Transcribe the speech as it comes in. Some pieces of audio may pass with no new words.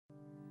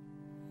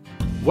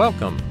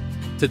Welcome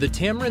to the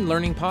Tamarind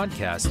Learning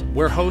Podcast,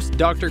 where host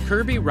Dr.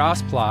 Kirby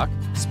Ross-Plock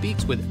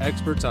speaks with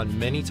experts on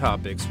many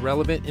topics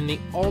relevant in the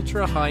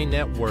ultra-high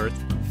net worth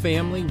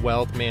family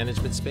wealth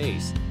management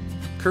space.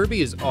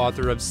 Kirby is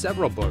author of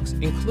several books,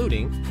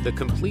 including The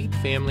Complete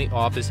Family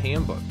Office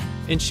Handbook,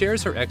 and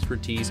shares her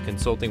expertise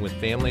consulting with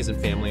families and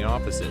family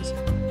offices.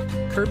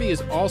 Kirby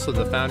is also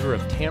the founder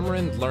of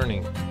Tamarind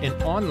Learning, an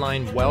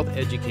online wealth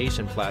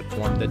education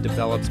platform that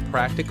develops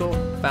practical,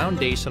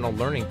 foundational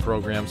learning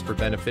programs for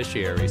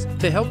beneficiaries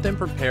to help them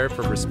prepare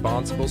for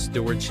responsible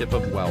stewardship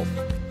of wealth.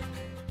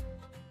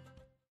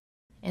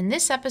 In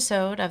this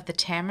episode of the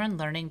Tamarind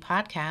Learning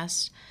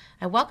Podcast,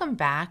 I welcome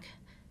back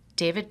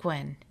David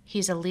Guin.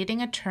 He's a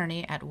leading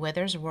attorney at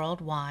Withers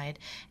Worldwide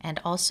and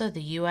also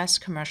the U.S.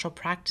 Commercial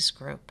Practice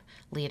Group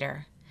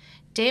leader.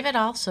 David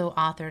also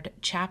authored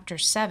Chapter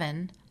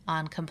 7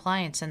 on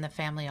compliance in the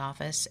family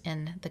office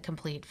in the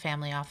Complete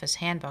Family Office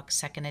Handbook,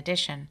 2nd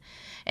edition.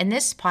 In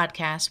this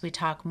podcast, we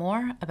talk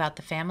more about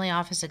the family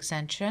office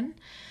exemption,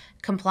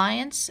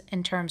 compliance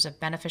in terms of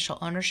beneficial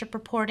ownership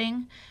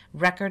reporting,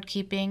 record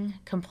keeping,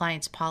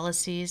 compliance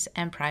policies,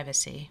 and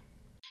privacy.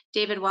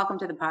 David, welcome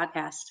to the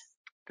podcast.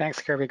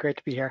 Thanks, Kirby. Great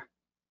to be here.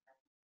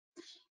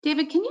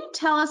 David, can you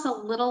tell us a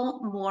little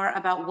more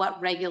about what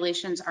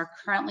regulations are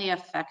currently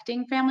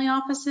affecting family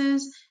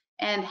offices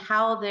and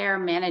how they're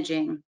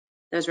managing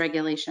those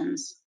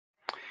regulations?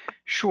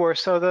 Sure.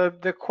 So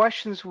the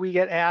questions we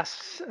get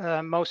asked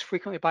most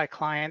frequently by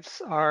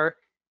clients are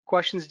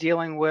questions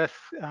dealing with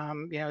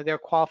their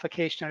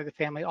qualification under the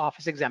family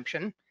office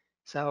exemption.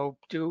 So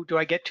do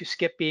I get to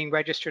skip being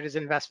registered as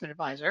an investment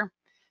advisor?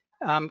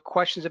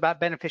 Questions about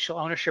beneficial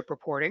ownership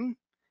reporting.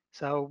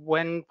 So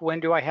when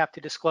do I have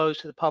to disclose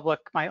to the public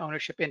my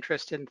ownership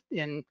interest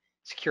in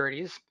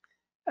securities?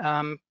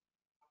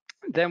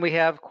 Then we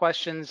have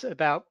questions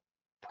about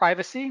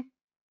privacy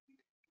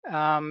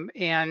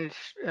and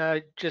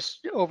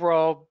just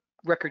overall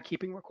record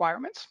keeping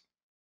requirements.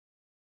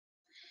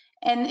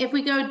 And if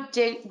we go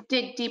dig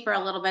deeper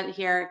a little bit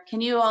here, can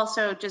you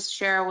also just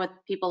share with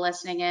people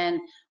listening in,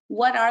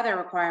 what are the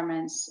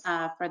requirements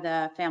for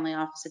the family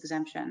office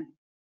exemption?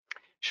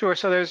 Sure.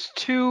 So there's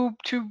two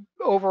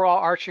overall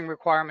arching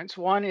requirements.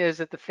 One is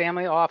that the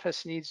family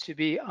office needs to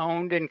be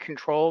owned and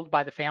controlled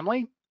by the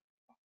family.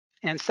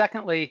 And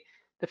secondly,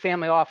 the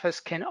family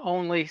office can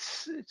only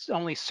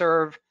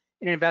serve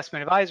in an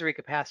investment advisory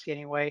capacity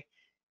anyway,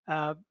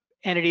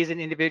 entities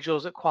and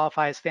individuals that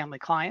qualify as family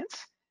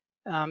clients.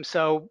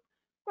 So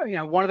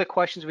one of the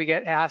questions we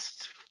get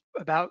asked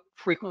about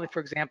frequently, for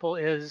example,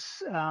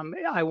 is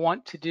I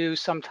want to do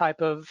some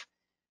type of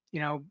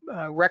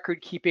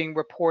record keeping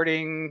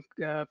reporting,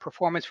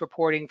 performance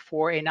reporting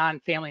for a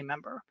non-family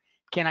member.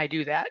 Can I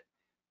do that?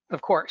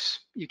 Of course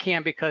you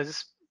can,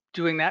 because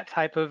doing that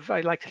type of, I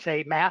like to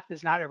say, math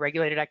is not a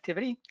regulated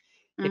activity.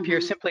 Mm-hmm. If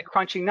you're simply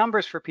crunching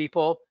numbers for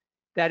people,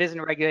 that isn't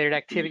a regulated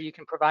activity. You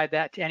can provide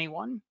that to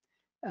anyone.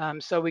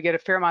 So we get a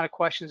fair amount of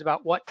questions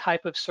about what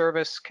type of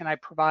service can I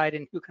provide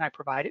and who can I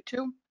provide it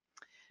to.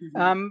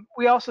 Mm-hmm.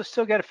 We also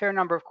still get a fair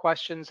number of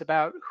questions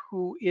about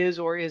who is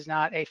or is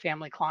not a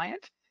family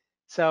client.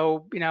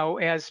 So,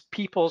 as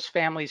people's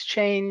families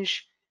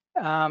change,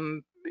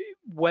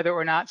 whether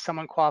or not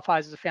someone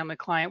qualifies as a family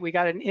client, we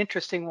got an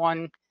interesting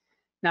one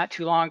not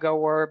too long ago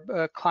where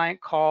a client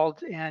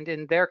called, and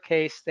in their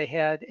case, they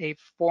had a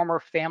former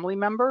family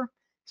member,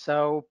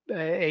 so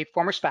a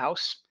former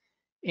spouse,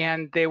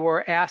 and they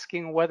were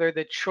asking whether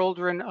the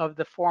children of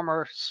the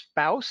former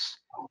spouse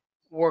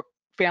were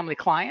family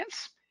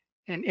clients.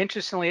 And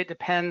interestingly, it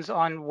depends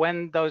on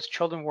when those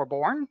children were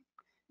born.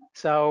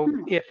 So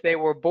if they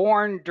were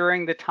born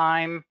during the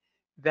time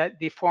that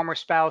the former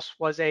spouse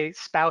was a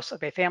spouse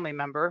of a family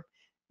member,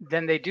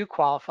 then they do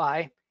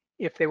qualify.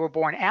 If they were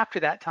born after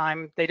that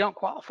time, they don't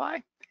qualify.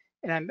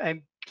 And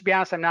to be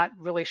honest, I'm not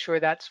really sure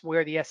that's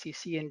where the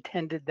SEC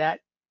intended that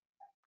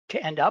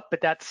to end up,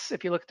 but that's,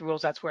 if you look at the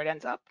rules, that's where it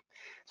ends up.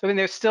 So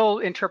there's still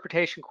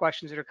interpretation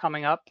questions that are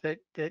coming up that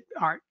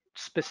aren't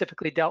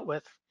specifically dealt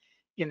with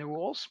in the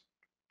rules.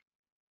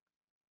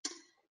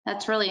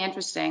 That's really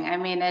interesting. I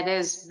mean, it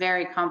is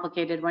very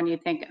complicated when you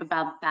think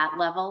about that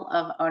level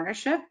of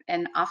ownership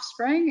and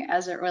offspring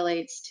as it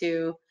relates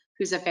to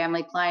who's a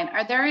family client.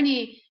 Are there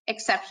any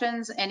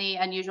exceptions, any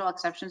unusual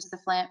exceptions to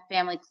the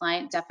family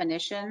client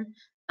definition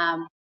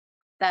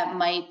that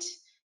might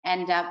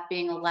end up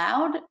being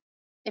allowed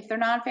if they're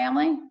not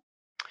family?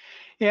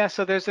 Yeah,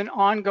 so there's an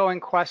ongoing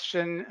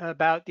question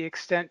about the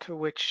extent to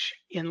which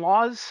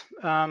in-laws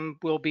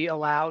will be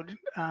allowed.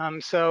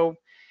 So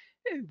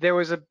there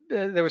was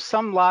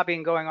some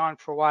lobbying going on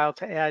for a while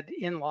to add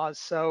in-laws.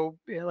 So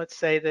let's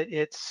say that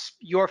it's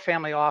your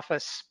family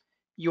office,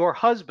 your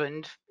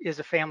husband is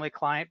a family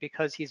client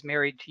because he's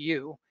married to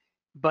you,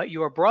 but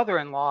your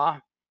brother-in-law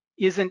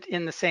isn't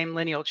in the same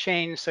lineal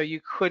chain, so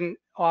you couldn't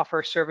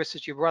offer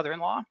services to your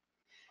brother-in-law.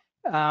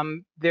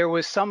 There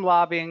was some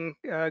lobbying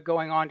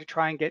going on to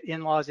try and get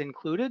in-laws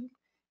included.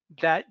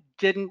 That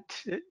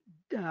didn't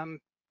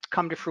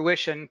come to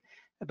fruition,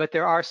 but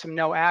there are some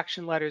no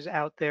action letters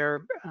out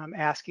there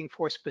asking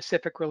for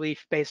specific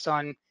relief based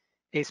on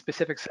a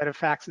specific set of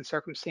facts and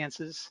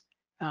circumstances.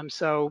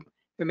 So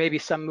there may be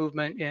some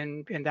movement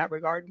in that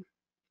regard.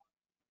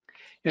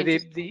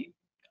 The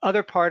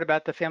other part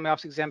about the family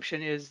office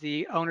exemption is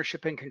the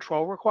ownership and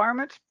control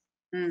requirement.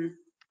 Mm.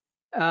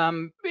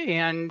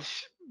 And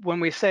when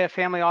we say a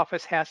family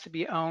office has to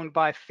be owned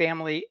by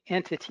family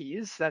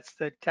entities, that's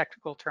the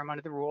technical term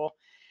under the rule,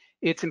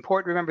 it's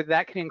important to remember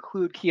that can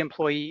include key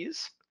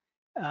employees.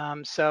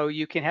 So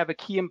you can have a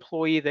key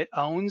employee that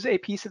owns a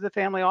piece of the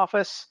family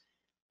office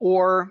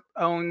or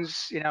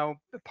owns,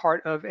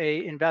 part of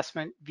a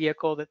investment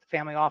vehicle that the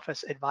family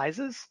office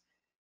advises.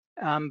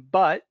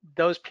 But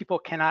those people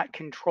cannot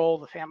control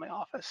the family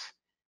office.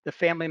 The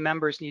family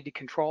members need to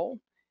control.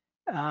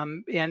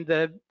 And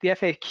the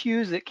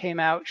FAQs that came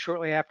out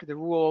shortly after the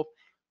rule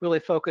really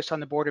focused on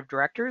the board of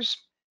directors.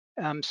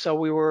 So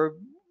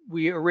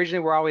we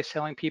originally were always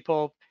telling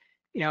people,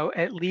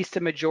 at least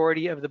a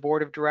majority of the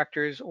board of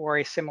directors or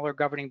a similar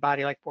governing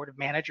body like board of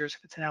managers,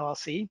 if it's an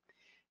LLC,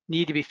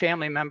 need to be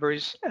family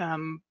members.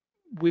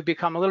 We've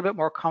become a little bit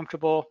more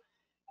comfortable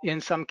in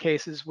some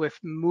cases with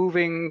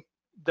moving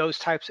those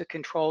types of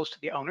controls to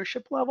the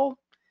ownership level.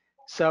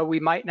 So we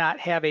might not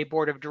have a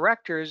board of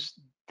directors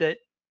that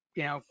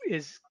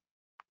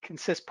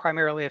consists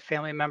primarily of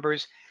family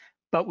members,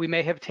 but we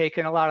may have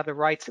taken a lot of the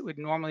rights that would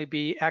normally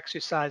be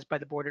exercised by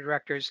the board of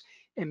directors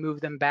and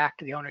move them back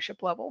to the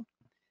ownership level.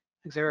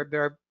 Because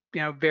there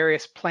are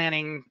various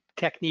planning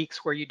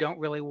techniques where you don't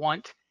really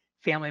want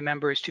family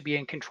members to be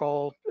in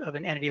control of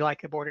an entity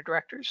like the board of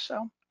directors.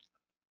 So.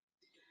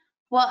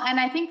 Well, and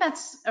I think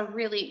that's a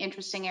really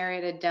interesting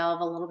area to delve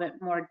a little bit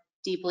more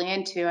deeply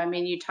into. I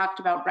mean, you talked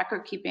about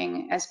record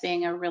keeping as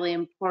being a really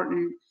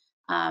important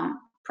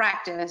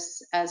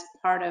practice as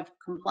part of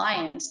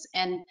compliance.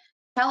 And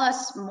tell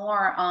us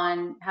more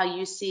on how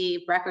you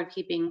see record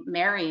keeping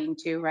marrying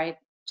to, right,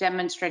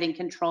 demonstrating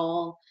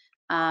control,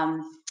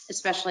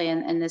 especially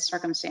in this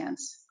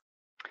circumstance.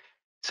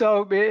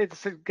 So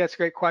that's a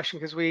great question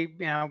because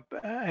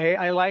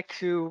I like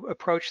to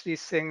approach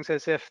these things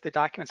as if the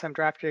documents I'm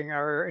drafting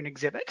are an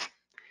exhibit.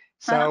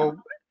 So,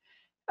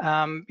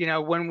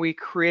 when we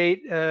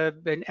create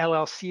an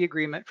LLC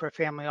agreement for a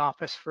family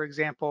office, for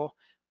example,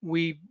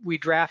 we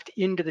draft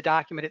into the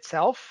document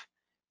itself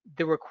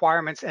the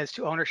requirements as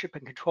to ownership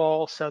and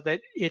control so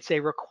that it's a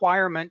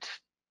requirement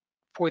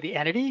for the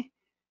entity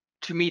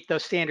to meet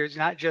those standards,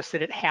 not just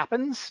that it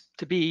happens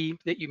to be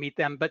that you meet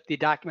them, but the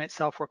document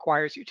itself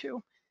requires you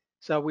to.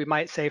 So we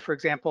might say, for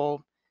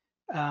example,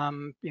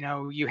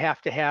 you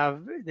have to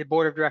have, the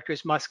board of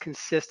directors must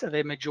consist of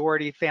a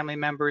majority family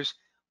members,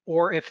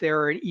 or if there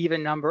are an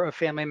even number of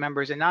family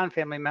members and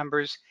non-family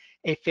members,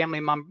 a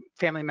family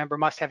member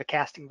must have a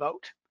casting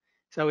vote.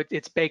 So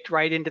it's baked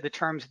right into the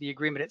terms of the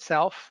agreement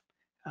itself.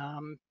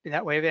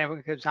 That way, if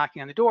anyone comes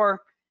knocking on the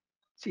door,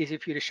 it's easy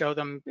for you to show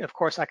them, of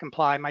course I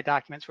comply, my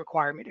documents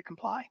require me to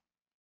comply.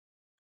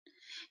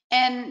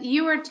 And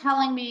you were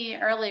telling me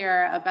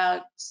earlier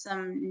about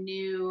some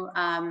new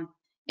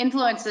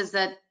influences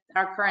that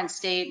our current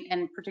state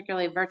and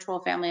particularly virtual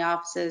family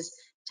offices.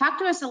 Talk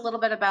to us a little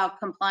bit about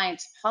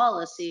compliance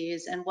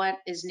policies and what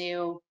is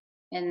new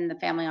in the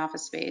family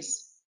office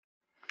space.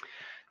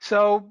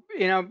 So,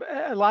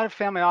 a lot of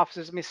family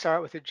offices, let me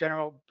start with a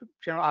general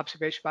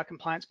observation about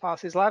compliance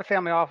policies. A lot of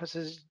family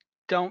offices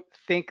don't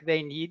think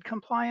they need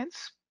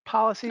compliance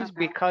policies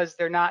because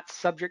they're not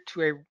subject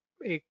to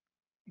a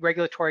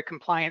regulatory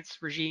compliance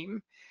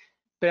regime.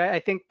 But I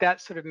think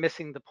that's sort of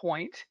missing the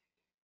point.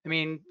 I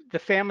mean, the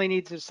family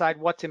needs to decide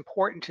what's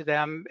important to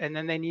them, and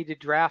then they need to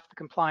draft the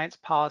compliance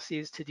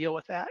policies to deal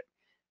with that.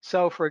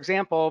 So, for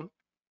example,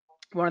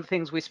 one of the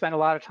things we spend a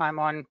lot of time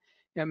on,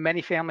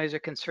 many families are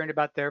concerned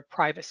about their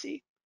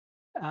privacy.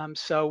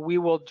 So we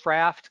will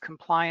draft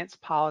compliance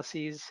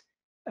policies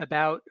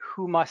about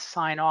who must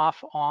sign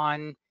off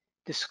on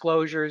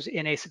disclosures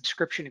in a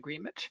subscription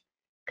agreement,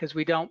 because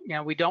we don't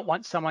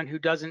want someone who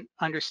doesn't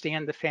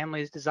understand the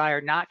family's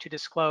desire not to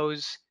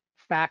disclose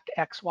fact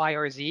X, Y,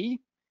 or Z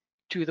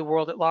to the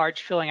world at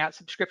large, filling out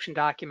subscription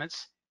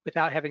documents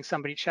without having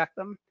somebody check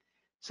them.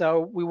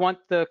 So we want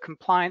the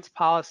compliance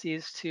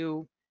policies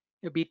to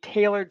be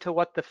tailored to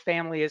what the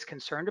family is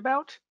concerned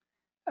about.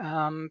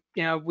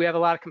 We have a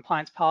lot of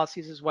compliance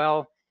policies as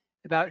well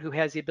about who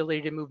has the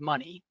ability to move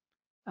money.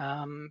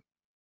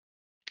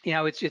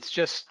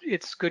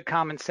 It's good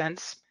common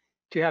sense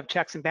to have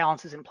checks and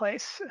balances in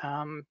place.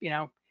 I'm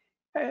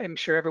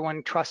sure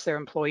everyone trusts their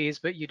employees,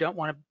 but you don't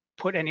want to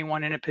put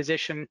anyone in a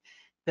position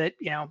that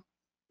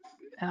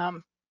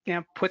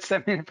puts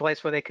them in a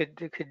place where they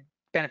could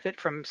benefit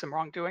from some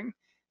wrongdoing.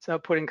 So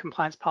putting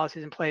compliance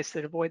policies in place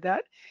that avoid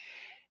that.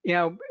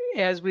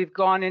 As we've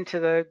gone into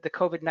the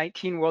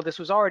COVID-19 world, this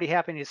was already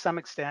happening to some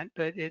extent,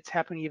 but it's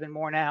happening even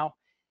more now.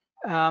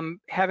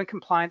 Having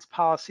compliance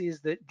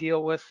policies that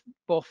deal with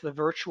both the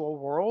virtual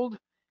world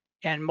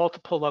and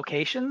multiple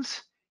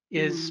locations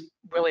is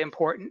really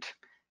important.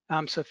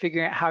 So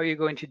figuring out how you're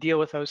going to deal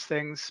with those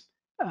things,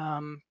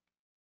 and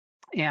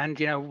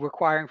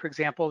requiring, for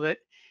example, that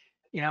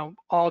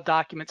all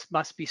documents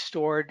must be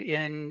stored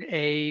in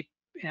a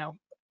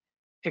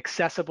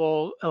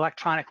accessible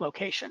electronic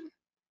location.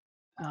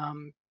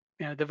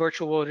 The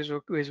virtual world is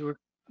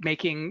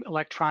making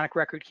electronic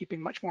record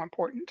keeping much more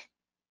important.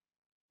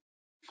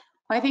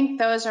 I think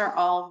those are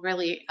all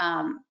really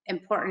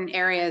important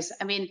areas.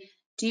 I mean,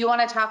 do you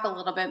want to talk a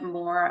little bit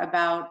more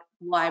about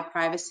why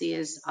privacy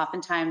is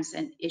oftentimes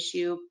an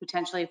issue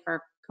potentially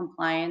for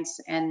compliancing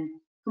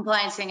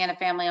in a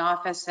family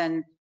office,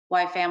 and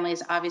why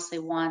families obviously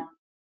want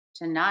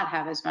to not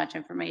have as much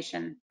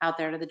information out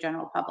there to the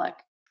general public?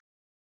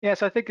 Yeah,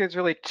 so I think there's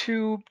really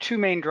two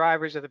main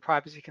drivers of the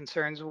privacy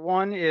concerns.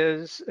 One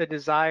is a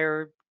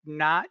desire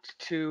not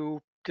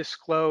to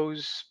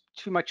disclose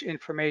too much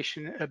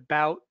information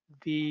about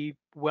the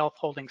wealth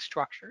holding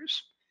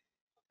structures.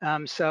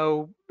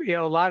 So, a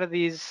lot of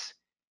these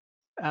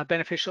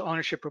beneficial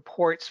ownership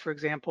reports, for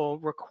example,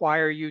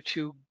 require you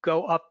to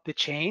go up the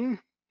chain,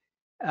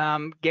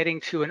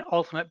 getting to an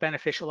ultimate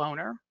beneficial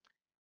owner.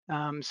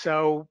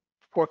 So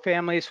for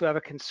families who have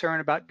a concern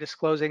about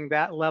disclosing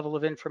that level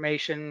of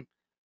information,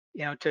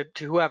 to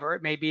whoever,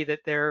 it may be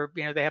that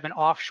they have an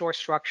offshore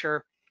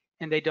structure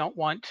and they don't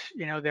want,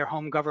 their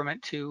home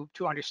government to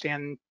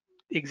understand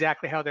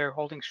exactly how their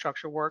holding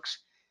structure works,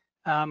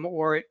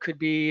 or it could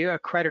be a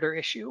creditor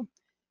issue.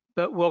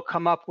 But we'll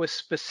come up with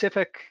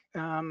specific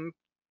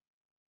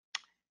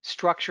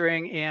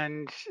structuring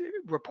and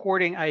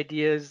reporting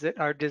ideas that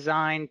are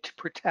designed to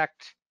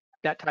protect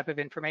that type of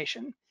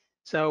information.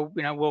 So,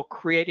 we'll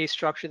create a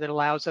structure that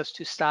allows us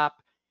to stop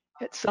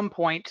at some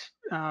point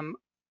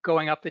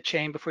going up the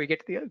chain before you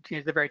get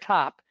to the very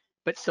top,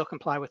 but still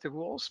comply with the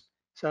rules.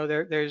 So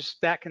there's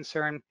that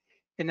concern.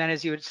 And then,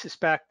 as you would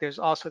suspect, there's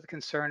also the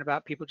concern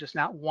about people just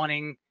not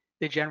wanting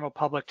the general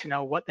public to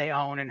know what they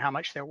own and how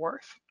much they're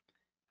worth.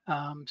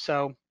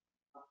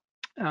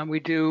 We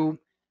do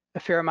a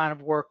fair amount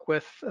of work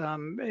with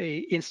a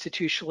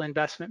institutional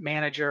investment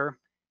manager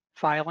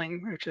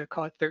filing, which I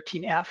call it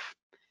 13F.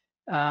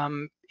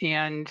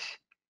 And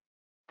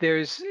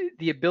there's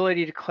the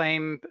ability to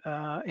claim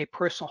a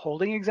personal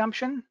holding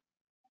exemption.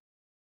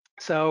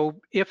 So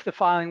if the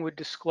filing would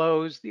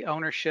disclose the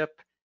ownership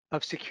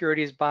of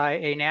securities by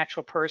a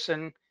natural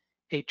person,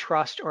 a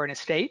trust, or an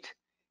estate,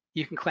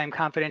 you can claim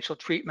confidential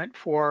treatment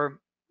for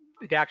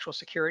the actual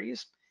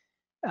securities.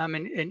 An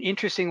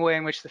interesting way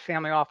in which the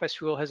family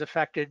office rule has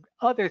affected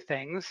other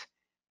things.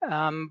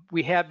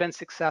 We have been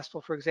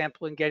successful, for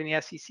example, in getting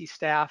the SEC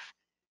staff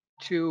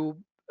to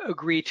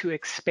agree to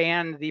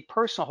expand the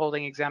personal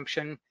holding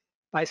exemption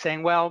by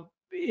saying, well,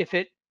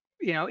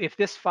 if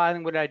this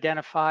filing would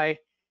identify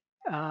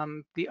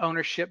the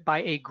ownership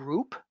by a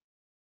group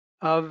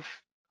of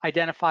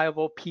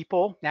identifiable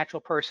people, natural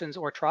persons,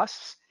 or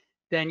trusts,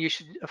 then you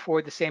should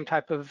afford the same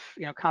type of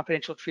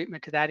confidential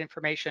treatment to that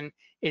information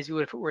as you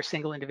would if it were a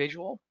single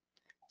individual.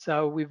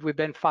 So we've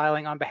been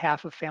filing on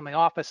behalf of family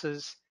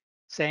offices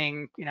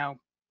saying,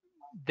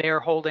 their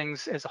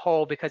holdings as a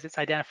whole, because it's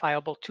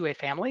identifiable to a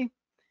family,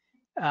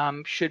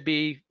 should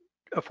be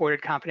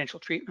afforded confidential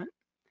treatment.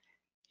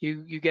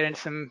 You get into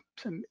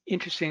some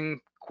interesting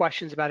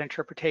questions about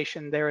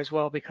interpretation there as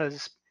well,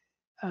 because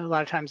a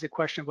lot of times the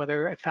question of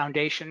whether a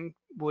foundation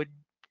would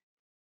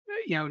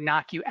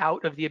knock you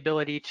out of the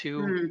ability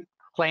to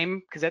claim,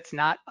 because that's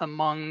not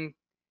among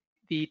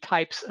the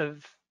types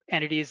of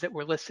entities that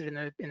were listed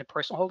in the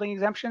personal holding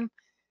exemption.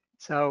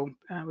 So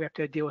we have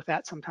to deal with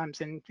that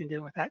sometimes in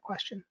dealing with that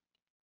question.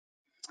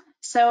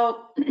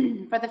 So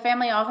for the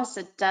family office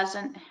that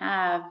doesn't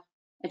have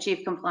a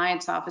chief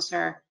compliance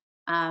officer,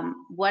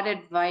 what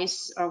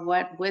advice or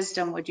what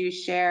wisdom would you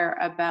share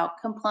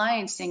about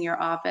compliancing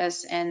your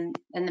office and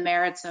the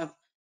merits of,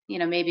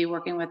 maybe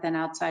working with an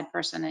outside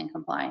person in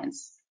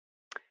compliance?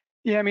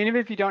 Yeah, I mean, even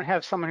if you don't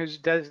have someone who's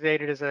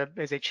designated as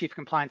a chief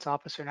compliance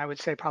officer, and I would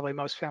say probably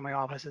most family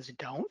offices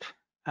don't,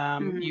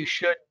 you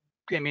should,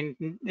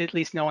 at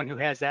least no one who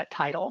has that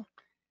title.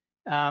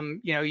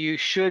 You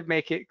should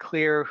make it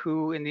clear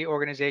who in the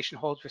organization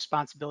holds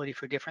responsibility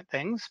for different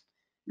things.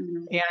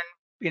 And,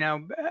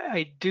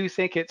 I do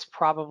think it's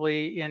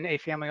probably in a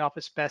family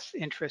office best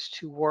interest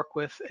to work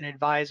with an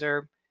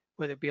advisor,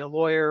 whether it be a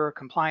lawyer or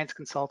compliance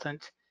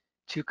consultant,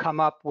 to come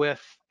up with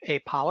a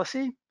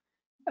policy.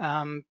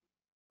 Again,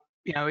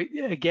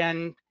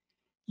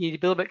 you need to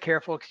be a little bit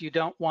careful because you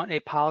don't want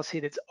a policy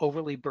that's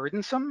overly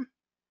burdensome.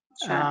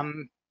 Sure.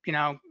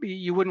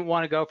 You wouldn't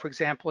want to go, for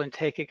example, and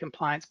take a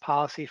compliance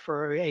policy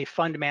for a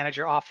fund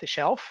manager off the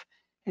shelf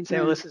and say,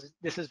 well,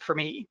 this is for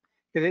me,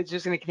 because it's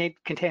just going to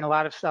contain a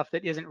lot of stuff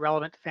that isn't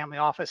relevant to family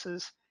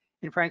offices,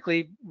 and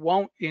frankly,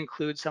 won't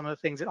include some of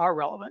the things that are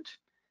relevant.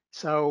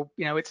 So,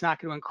 it's not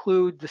going to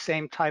include the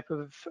same type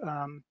of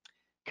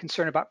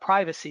concern about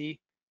privacy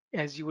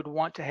as you would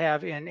want to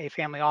have in a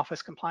family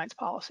office compliance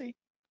policy.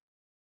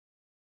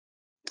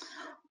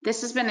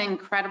 This has been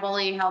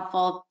incredibly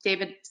helpful.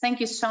 David, thank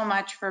you so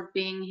much for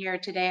being here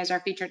today as our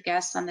featured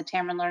guest on the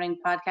Tamron Learning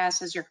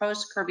Podcast. As your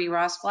host, Kirby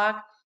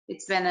Rossblock,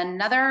 it's been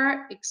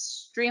another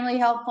extremely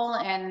helpful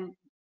and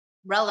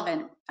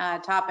relevant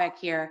topic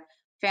here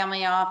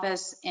family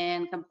office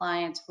in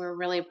compliance. We're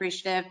really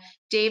appreciative.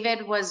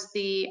 David was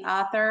the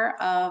author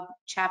of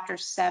Chapter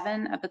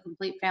 7 of the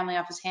Complete Family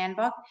Office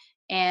Handbook,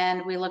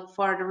 and we look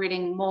forward to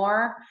reading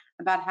more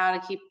about how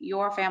to keep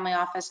your family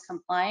office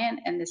compliant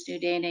in this new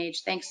day and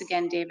age. Thanks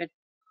again, David.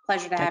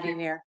 Pleasure to have you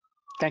here.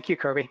 Thank you,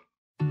 Kirby.